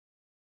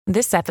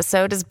This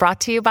episode is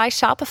brought to you by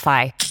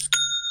Shopify.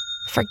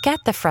 Forget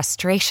the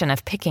frustration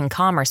of picking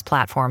commerce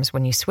platforms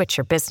when you switch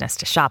your business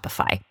to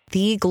Shopify,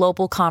 the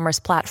global commerce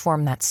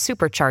platform that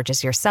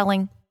supercharges your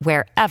selling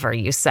wherever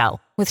you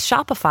sell. With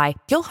Shopify,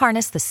 you'll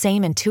harness the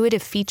same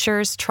intuitive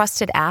features,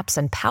 trusted apps,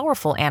 and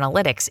powerful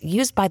analytics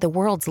used by the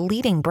world's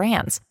leading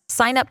brands.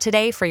 Sign up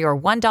today for your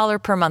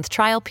 $1 per month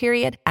trial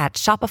period at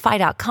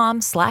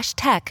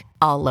shopify.com/tech,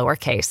 all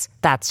lowercase.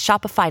 That's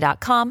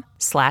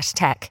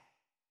shopify.com/tech.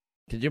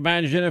 Could you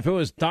imagine if it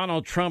was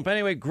Donald Trump?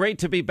 Anyway, great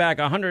to be back.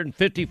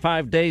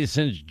 155 days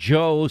since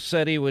Joe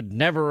said he would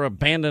never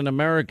abandon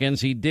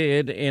Americans. He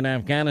did in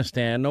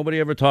Afghanistan. Nobody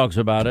ever talks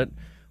about it.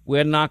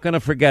 We're not going to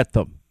forget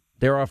them.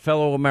 They're our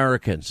fellow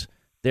Americans.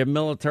 They're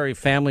military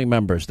family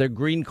members. They're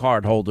green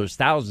card holders,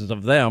 thousands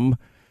of them,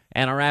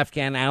 and our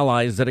Afghan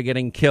allies that are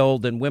getting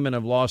killed, and women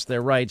have lost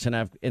their rights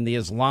in the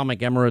Islamic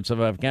Emirates of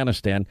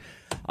Afghanistan.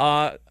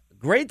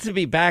 Great to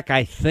be back,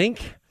 I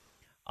think.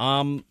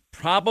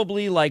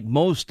 Probably like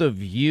most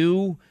of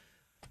you,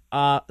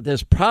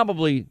 there's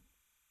probably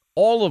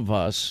all of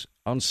us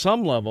on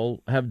some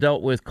level have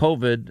dealt with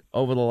COVID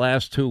over the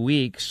last 2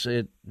 weeks.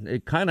 It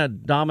kind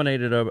of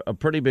dominated a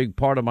pretty big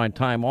part of my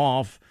time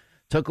off,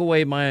 took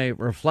away my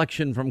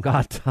reflection from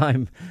God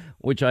time,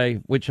 which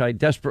I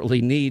desperately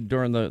need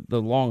during the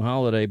long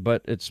holiday.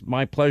 But it's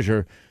my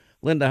pleasure.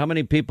 Linda, how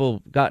many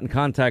people got in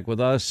contact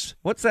with us?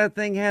 What's that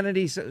thing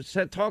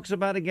Hannity talks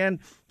about again?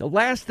 The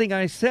last thing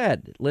I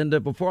said, Linda,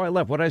 before I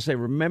left, what did I say?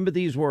 Remember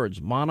these words,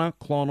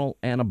 monoclonal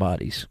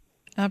antibodies.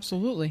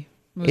 Absolutely.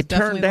 It was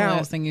definitely the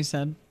last thing you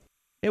said.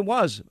 It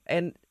was.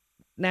 And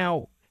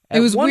now, it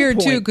was weird,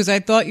 too, because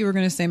I thought you were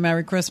going to say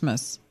Merry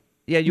Christmas.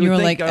 Yeah, you were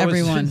think like I was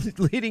everyone.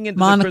 Leading into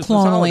the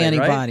Christmas holiday,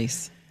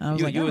 antibodies. Right? I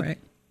was all right.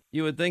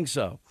 You would think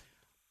so.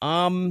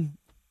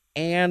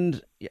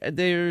 And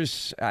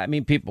there's,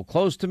 people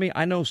close to me.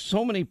 I know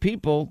so many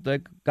people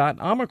that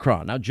got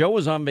Omicron. Now, Joe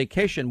was on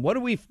vacation. What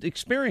do we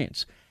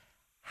experience?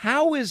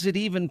 How is it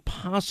even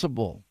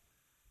possible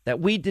that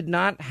we did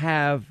not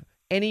have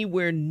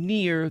anywhere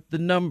near the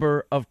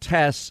number of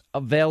tests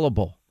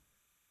available?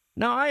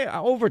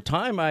 Now, over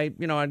time, I'd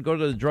go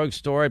to the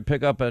drugstore, I'd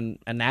pick up an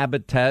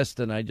Abbott test,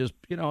 and I just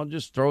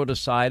throw it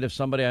aside. If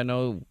somebody I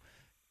know,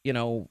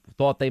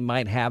 thought they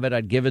might have it,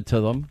 I'd give it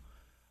to them.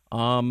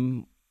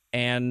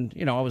 And,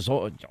 I was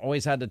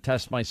always had to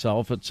test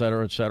myself, et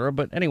cetera, et cetera.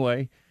 But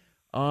anyway,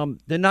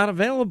 they're not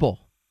available.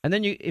 And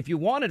then if you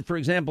wanted, for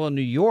example, in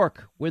New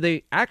York, where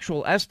the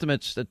actual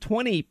estimates that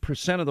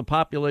 20% of the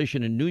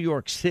population in New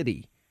York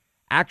City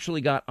actually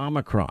got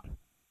Omicron.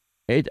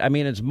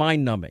 It's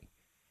mind numbing.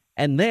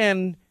 And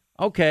then,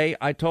 okay,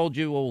 I told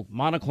you,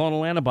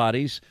 monoclonal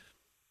antibodies.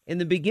 In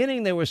the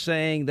beginning, they were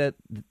saying that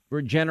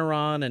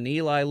Regeneron and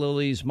Eli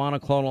Lilly's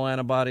monoclonal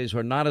antibodies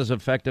were not as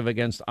effective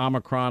against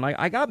Omicron.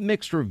 I got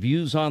mixed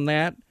reviews on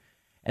that.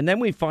 And then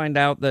we find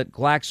out that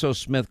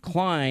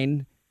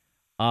GlaxoSmithKline,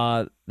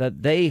 that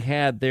they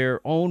had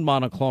their own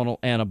monoclonal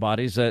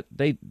antibodies that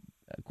they,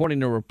 according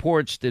to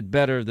reports, did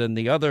better than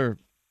the other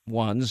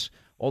ones.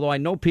 Although I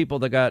know people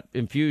that got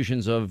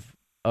infusions of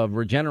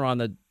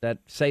Regeneron that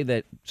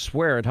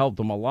swear it helped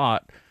them a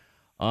lot.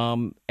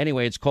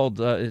 Anyway, it's called,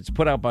 it's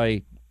put out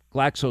by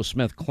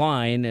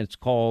GlaxoSmithKline. It's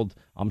called,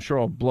 I'm sure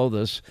I'll blow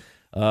this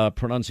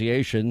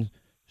pronunciation,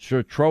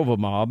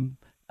 Sotrovimab.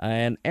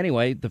 And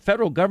anyway, the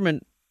federal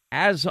government,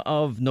 as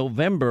of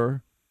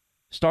November,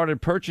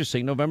 started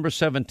purchasing, November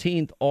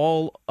 17th,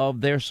 all of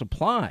their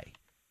supply.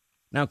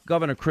 Now,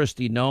 Governor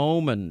Kristi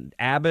Noem and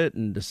Abbott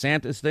and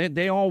DeSantis,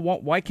 they all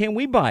want, why can't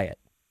we buy it?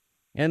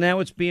 And now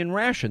it's being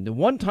rationed. The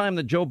one time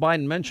that Joe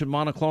Biden mentioned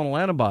monoclonal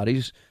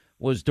antibodies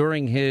was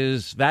during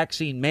his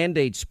vaccine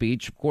mandate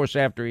speech, of course,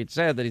 after he'd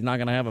said that he's not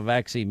going to have a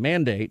vaccine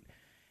mandate.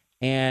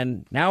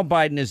 And now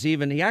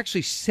Biden he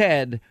actually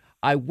said,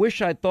 I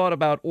wish I'd thought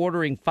about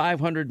ordering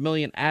 500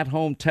 million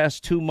at-home tests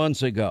 2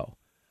 months ago.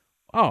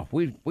 Oh,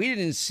 we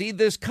didn't see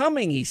this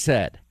coming, he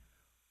said.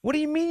 What do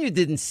you mean you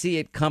didn't see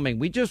it coming?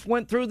 We just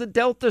went through the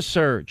Delta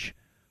surge.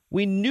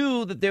 We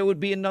knew that there would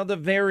be another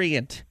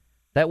variant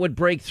that would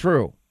break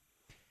through.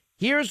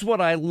 Here's what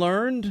I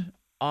learned,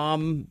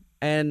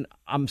 and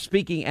I'm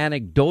speaking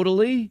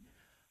anecdotally.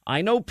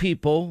 I know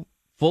people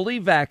fully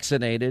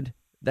vaccinated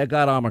that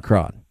got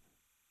Omicron.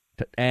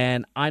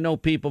 And I know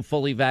people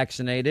fully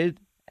vaccinated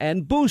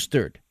and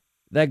boosted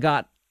that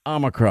got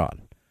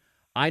Omicron.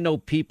 I know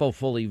people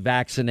fully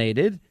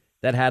vaccinated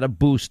that had a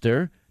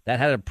booster, that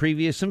had a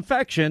previous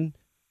infection,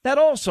 that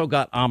also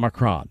got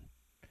Omicron.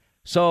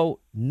 So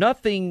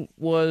nothing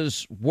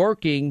was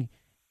working.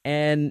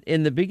 And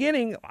in the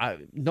beginning,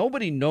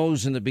 nobody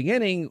knows in the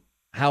beginning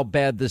how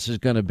bad this is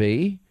going to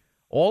be.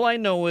 All I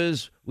know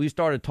is we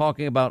started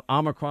talking about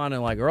Omicron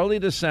in like early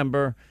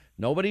December.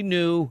 Nobody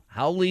knew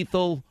how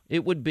lethal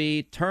it would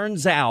be.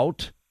 Turns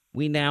out,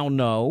 we now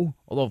know,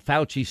 although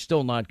Fauci's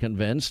still not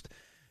convinced,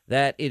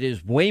 that it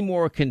is way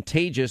more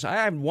contagious. I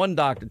had one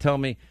doctor tell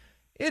me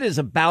it is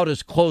about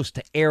as close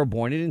to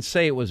airborne. He didn't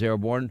say it was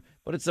airborne,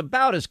 but it's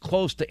about as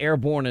close to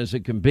airborne as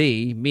it can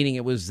be, meaning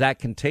it was that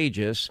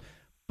contagious.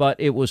 but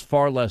it was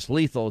far less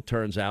lethal, it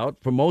turns out,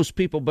 for most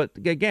people. But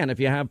again, if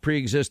you have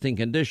pre-existing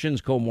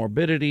conditions,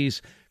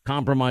 comorbidities,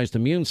 compromised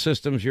immune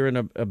systems, you're in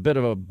a bit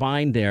of a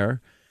bind there.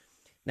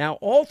 Now,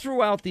 all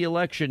throughout the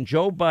election,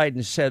 Joe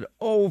Biden said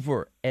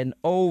over and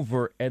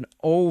over and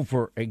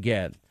over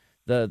again,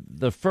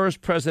 the first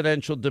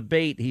presidential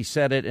debate, he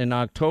said it in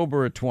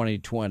October of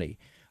 2020,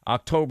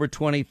 October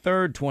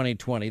 23rd,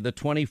 2020, the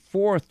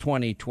 24th,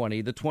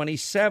 2020, the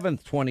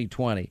 27th,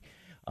 2020,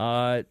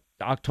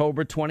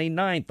 October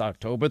 29th,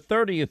 October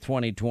 30th,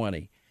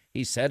 2020.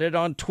 He said it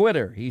on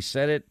Twitter. He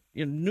said it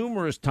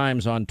numerous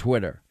times on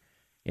Twitter.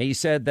 He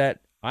said that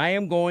I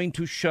am going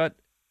to shut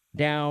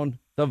down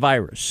the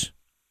virus.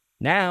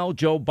 Now,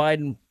 Joe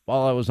Biden,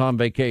 while I was on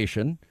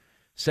vacation,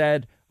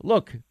 said,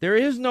 look, there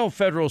is no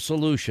federal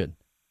solution.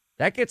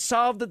 That gets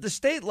solved at the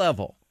state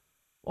level.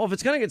 Well, if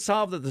it's going to get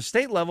solved at the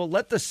state level,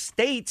 let the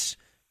states,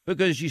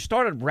 because you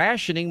started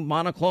rationing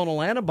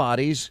monoclonal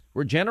antibodies,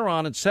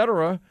 Regeneron, et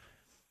cetera,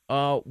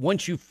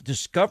 once you've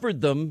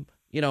discovered them,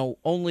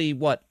 only,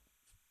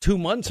 2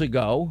 months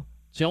ago.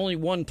 It's the only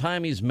one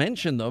time he's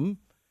mentioned them.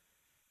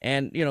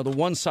 And, the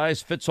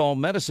one-size-fits-all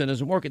medicine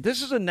isn't working.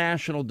 This is a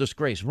national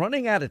disgrace.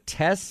 Running out of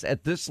tests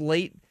at this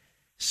late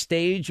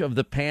stage of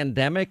the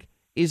pandemic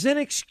is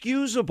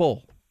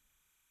inexcusable.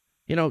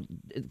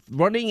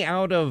 Running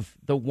out of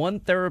the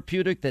one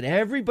therapeutic that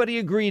everybody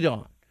agreed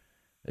on.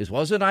 This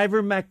wasn't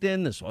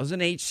ivermectin. This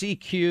wasn't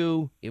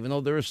HCQ, even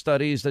though there are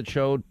studies that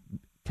showed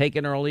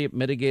taken early it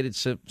mitigated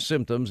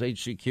symptoms,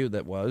 HCQ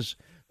that was.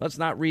 Let's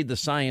not read the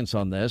science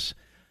on this.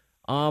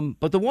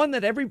 But the one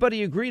that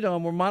everybody agreed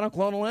on were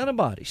monoclonal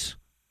antibodies.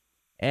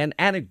 And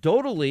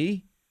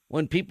anecdotally,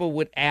 when people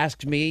would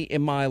ask me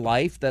in my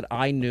life that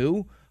I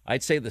knew,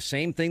 I'd say the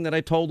same thing that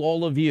I told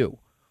all of you,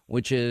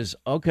 which is,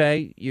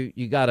 okay,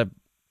 you got to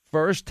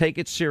first take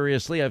it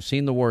seriously. I've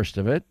seen the worst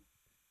of it.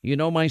 You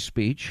know my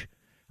speech.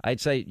 I'd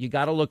say you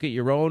got to look at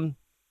your own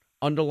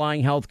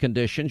underlying health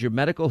conditions, your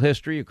medical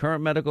history, your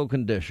current medical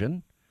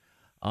condition.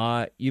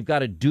 You've got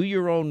to do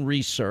your own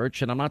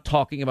research. And I'm not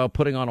talking about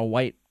putting on a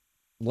white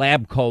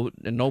lab coat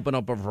and open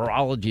up a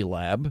virology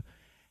lab.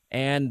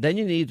 And then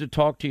you need to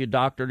talk to your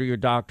doctor or your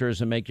doctors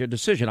and make your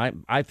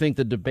decision. I think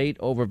the debate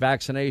over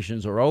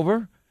vaccinations are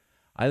over.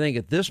 I think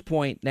at this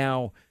point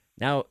now,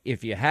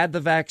 if you had the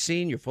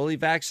vaccine, you're fully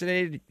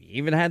vaccinated, you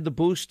even had the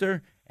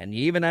booster, and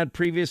you even had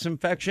previous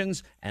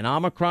infections, and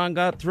Omicron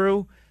got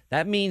through,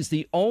 that means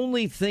the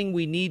only thing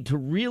we need to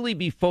really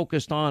be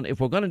focused on, if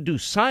we're going to do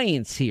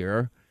science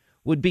here,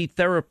 would be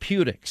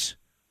therapeutics.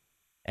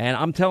 And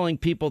I'm telling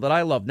people that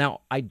I love.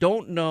 Now, I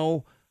don't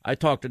know. I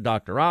talked to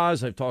Dr.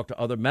 Oz. I've talked to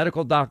other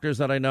medical doctors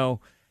that I know.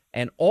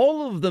 And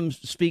all of them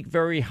speak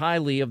very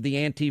highly of the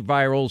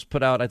antivirals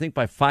put out, I think,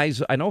 by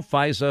Pfizer. I know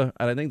Pfizer,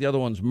 and I think the other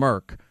one's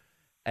Merck.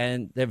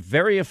 And they're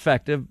very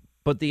effective,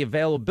 but the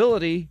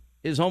availability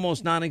is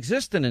almost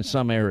non-existent in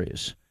some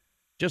areas.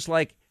 Just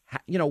like,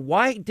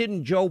 why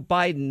didn't Joe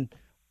Biden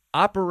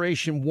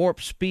Operation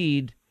Warp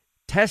Speed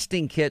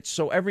testing kits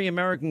so every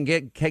American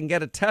can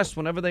get a test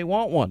whenever they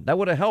want one? That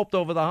would have helped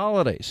over the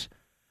holidays.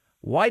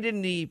 Why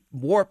didn't he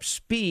warp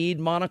speed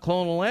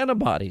monoclonal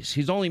antibodies?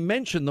 He's only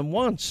mentioned them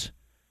once.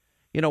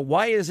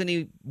 Why isn't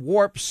he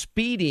warp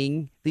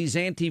speeding these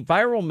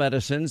antiviral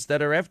medicines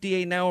that are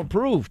FDA now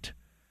approved?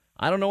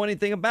 I don't know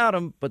anything about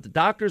them, but the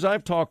doctors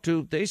I've talked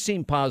to, they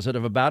seem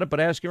positive about it, but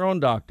ask your own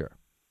doctor.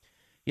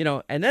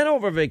 And then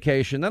over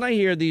vacation, then I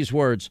hear these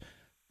words,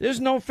 there's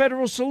no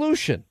federal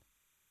solution.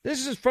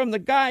 This is from the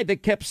guy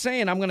that kept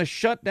saying, I'm going to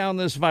shut down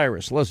this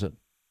virus. Listen.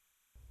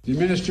 The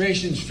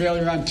administration's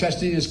failure on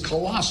testing is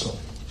colossal.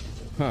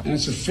 And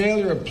it's a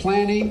failure of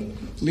planning,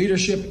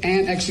 leadership,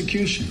 and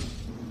execution.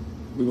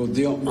 We will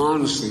deal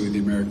honestly with the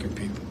American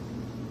people.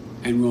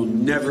 And we'll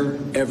never,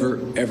 ever,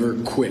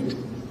 ever quit.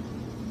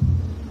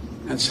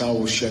 That's how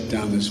we'll shut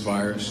down this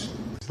virus.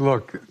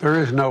 Look,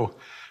 there is no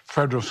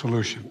federal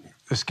solution.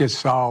 This gets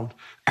solved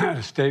at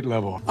a state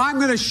level. I'm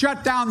going to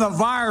shut down the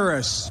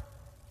virus.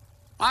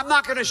 I'm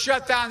not going to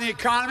shut down the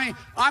economy.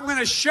 I'm going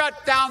to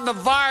shut down the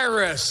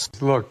virus.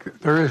 Look,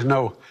 there is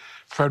no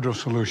federal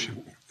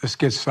solution. This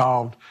gets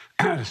solved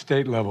at a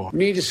state level. We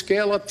need to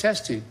scale up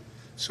testing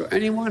so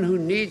anyone who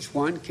needs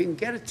one can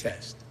get a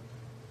test.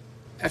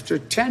 After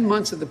 10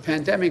 months of the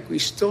pandemic, we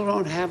still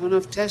don't have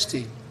enough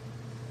testing.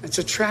 It's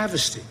a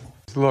travesty.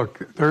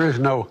 Look, there is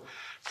no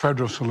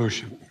federal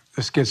solution.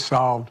 This gets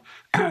solved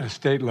at a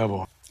state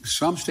level.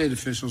 Some state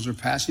officials are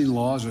passing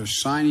laws or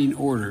signing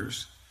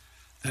orders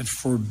that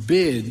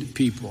forbid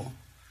people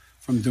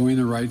from doing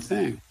the right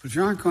thing. But if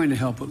you aren't going to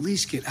help, at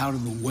least get out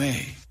of the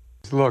way.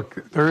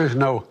 Look, there is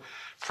no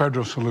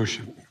federal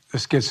solution.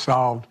 This gets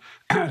solved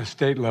at a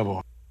state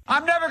level.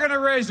 I'm never going to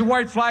raise the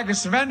white flag of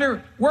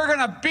surrender. We're going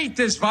to beat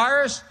this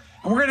virus,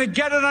 and we're going to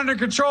get it under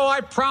control,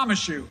 I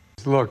promise you.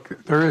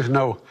 Look, there is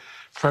no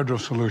federal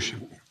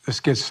solution. This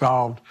gets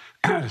solved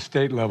at a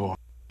state level.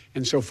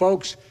 And so,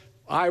 folks,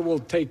 I will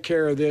take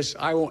care of this.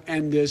 I will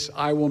end this.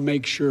 I will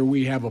make sure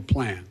we have a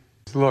plan.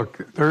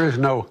 Look, there is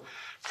no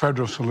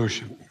federal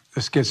solution.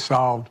 This gets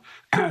solved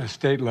at a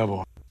state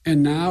level.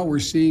 And now we're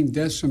seeing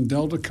deaths from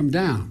Delta come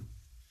down.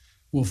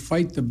 We'll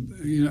fight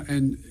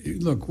and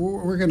look,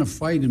 we're going to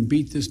fight and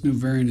beat this new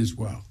variant as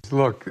well.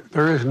 Look,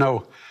 there is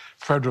no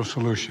federal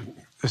solution.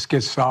 This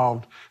gets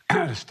solved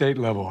at a state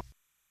level.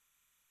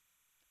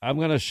 I'm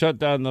going to shut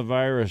down the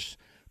virus.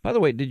 By the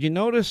way, did you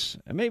notice,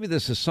 and maybe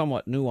this is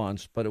somewhat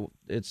nuanced, but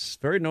it's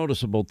very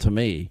noticeable to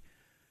me.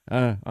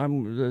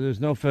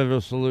 There's no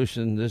federal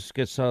solution. This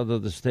gets solved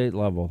at the state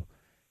level.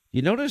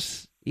 You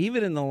notice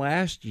even in the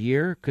last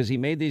year, because he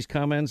made these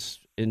comments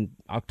in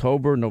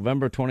October,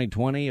 November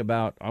 2020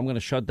 about, I'm going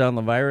to shut down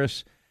the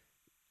virus,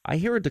 I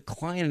hear a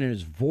decline in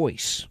his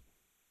voice.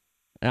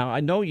 Now, I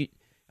know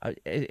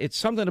it's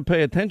something to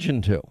pay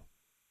attention to,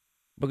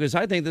 because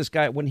I think this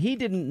guy, when he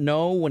didn't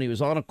know, when he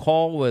was on a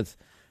call with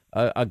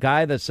a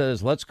guy that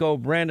says, let's go,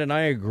 Brandon,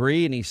 I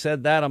agree, and he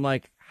said that, I'm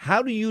like,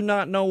 how do you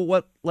not know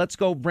what let's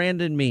go,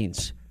 Brandon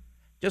means?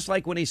 Just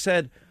like when he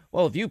said,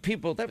 well, if you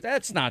people,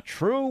 that's not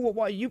true.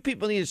 Why you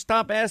people need to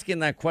stop asking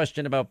that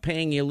question about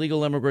paying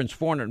illegal immigrants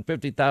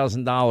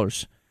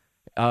 $450,000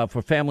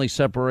 for family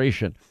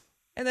separation.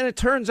 And then it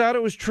turns out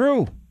it was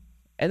true.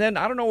 And then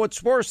I don't know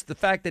what's worse, the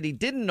fact that he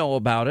didn't know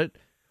about it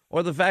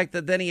or the fact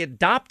that then he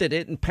adopted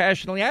it and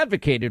passionately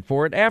advocated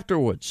for it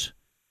afterwards.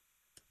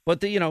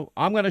 But,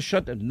 I'm going to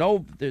shut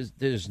the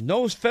there's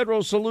no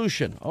federal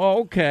solution.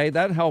 Oh, okay,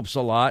 that helps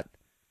a lot.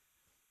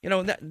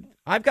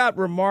 I've got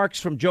remarks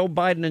from Joe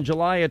Biden in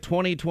July of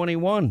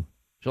 2021,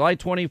 July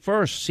 21st,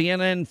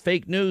 CNN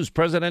fake news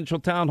presidential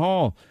town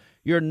hall.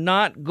 You're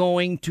not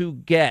going to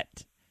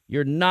get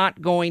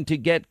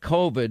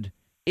COVID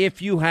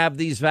if you have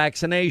these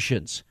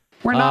vaccinations.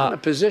 We're not in a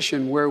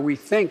position where we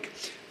think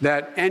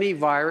that any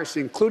virus,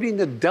 including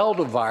the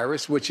Delta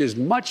virus, which is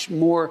much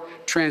more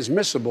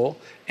transmissible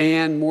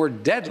and more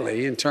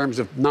deadly in terms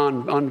of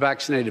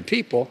unvaccinated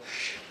people,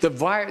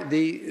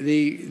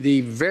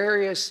 the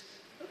various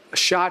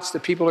shots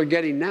that people are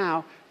getting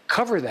now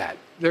cover that.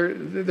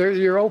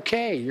 You're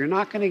okay. You're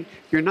not going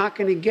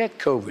to get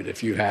COVID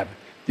if you have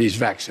these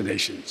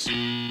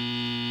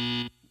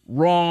vaccinations.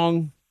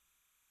 Wrong.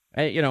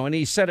 And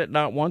he said it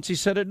not once, he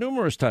said it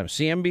numerous times.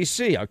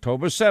 CNBC,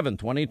 October 7th,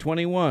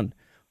 2021.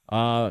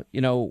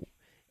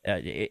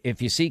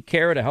 If you seek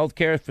care at a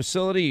healthcare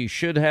facility, you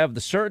should have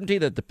the certainty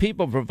that the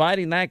people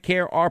providing that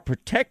care are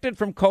protected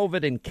from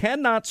COVID and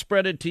cannot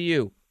spread it to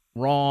you.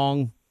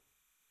 Wrong.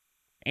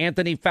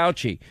 Anthony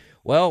Fauci.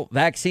 Well,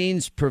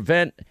 vaccines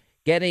prevent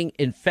getting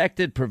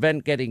infected,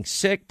 prevent getting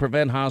sick,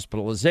 prevent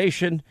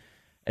hospitalization,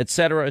 et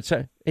cetera, et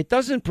cetera. It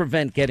doesn't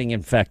prevent getting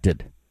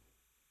infected.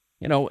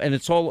 And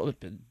it's all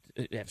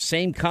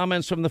same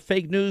comments from the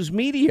fake news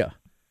media.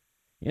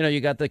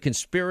 You got the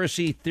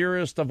conspiracy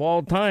theorist of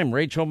all time,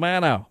 Rachel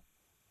Maddow,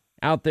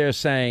 out there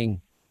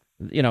saying,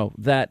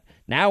 that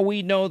now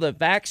we know that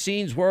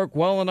vaccines work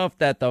well enough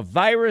that the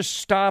virus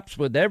stops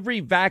with every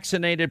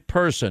vaccinated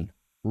person.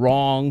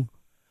 Wrong.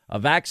 A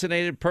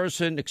vaccinated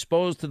person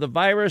exposed to the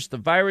virus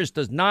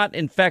does not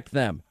infect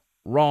them.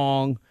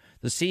 Wrong.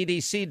 The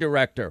CDC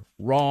director.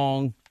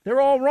 Wrong. They're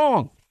all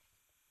wrong.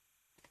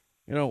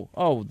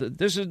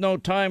 This is no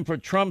time for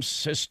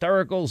Trump's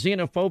hysterical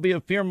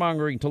xenophobia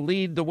fear-mongering to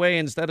lead the way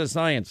instead of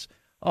science.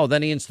 Oh,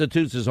 then he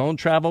institutes his own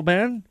travel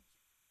ban?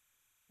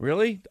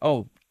 Really?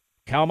 Oh,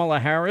 Kamala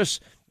Harris,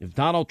 if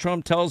Donald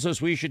Trump tells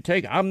us we should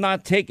take, I'm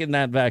not taking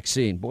that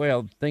vaccine.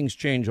 Boy, things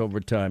change over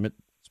time.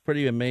 It's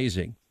pretty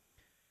amazing.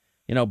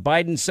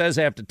 Biden says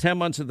after 10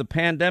 months of the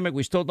pandemic,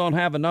 we still don't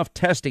have enough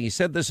testing. He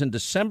said this in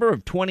December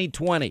of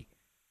 2020.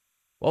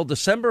 Well,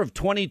 December of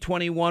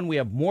 2021, we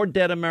have more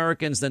dead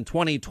Americans than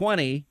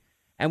 2020,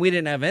 and we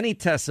didn't have any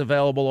tests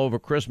available over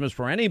Christmas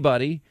for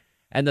anybody,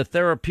 and the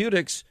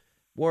therapeutics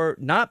were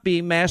not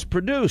being mass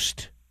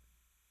produced.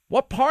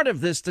 What part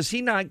of this does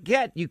he not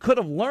get? You could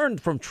have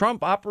learned from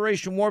Trump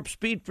Operation Warp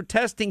Speed for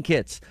testing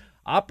kits,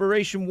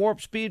 Operation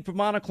Warp Speed for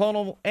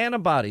monoclonal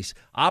antibodies,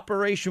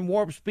 Operation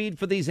Warp Speed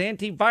for these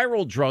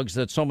antiviral drugs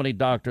that so many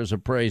doctors are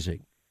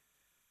praising.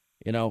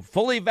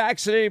 Fully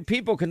vaccinated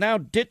people can now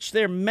ditch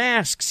their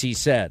masks, he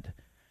said.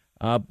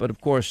 But, of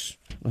course,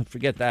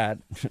 forget that.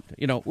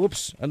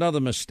 Oops, another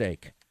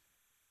mistake.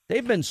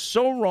 They've been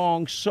so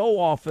wrong so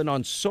often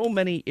on so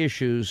many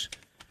issues.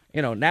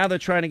 Now they're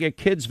trying to get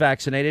kids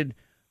vaccinated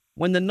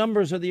when the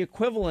numbers are the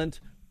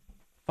equivalent,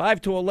 5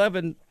 to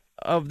 11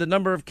 of the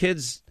number of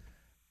kids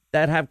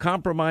that have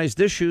compromised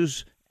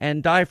issues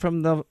and die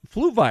from the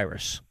flu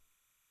virus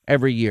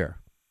every year.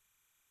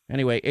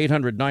 Anyway,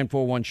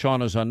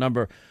 800-941-SEAN is our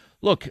number.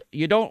 Look,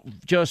 you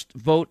don't just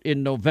vote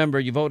in November.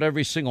 You vote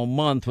every single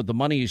month with the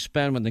money you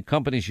spend, with the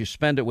companies you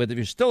spend it with. If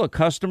you're still a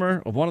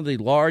customer of one of the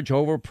large,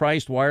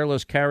 overpriced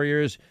wireless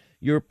carriers,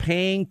 you're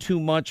paying too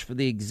much for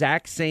the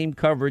exact same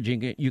coverage.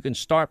 You can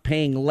start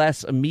paying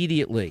less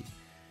immediately.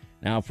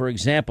 Now, for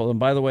example, and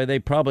by the way, they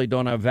probably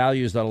don't have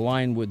values that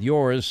align with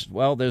yours.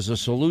 Well, there's a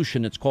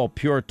solution. It's called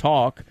Pure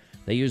Talk.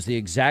 They use the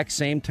exact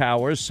same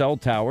towers, cell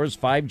towers,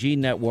 5G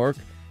network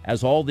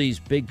as all these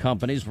big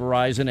companies,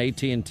 Verizon,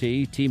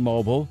 AT&T,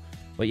 T-Mobile.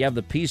 But you have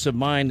the peace of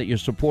mind that you're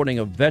supporting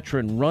a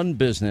veteran-run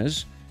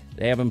business.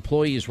 They have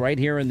employees right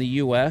here in the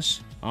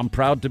U.S. I'm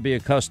proud to be a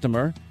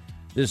customer.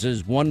 This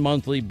is one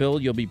monthly bill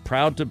you'll be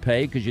proud to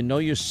pay because you know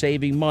you're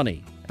saving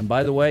money. And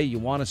by the way, you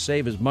want to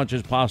save as much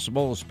as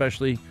possible,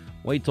 especially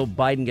wait till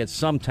Biden gets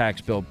some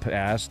tax bill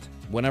passed,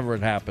 whenever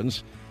it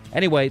happens.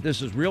 Anyway,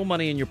 this is real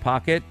money in your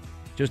pocket.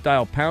 Just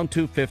dial pound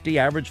 250.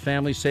 Average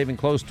family saving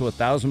close to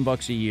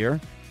 $1,000 a year.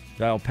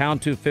 Dial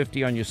pound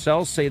 250 on your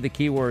cell. Say the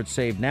keyword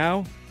save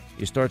now.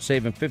 You start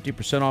saving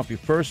 50% off your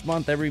first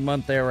month every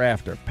month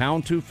thereafter.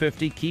 Pound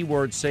 250,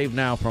 keyword save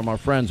now from our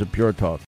friends at Pure Talk.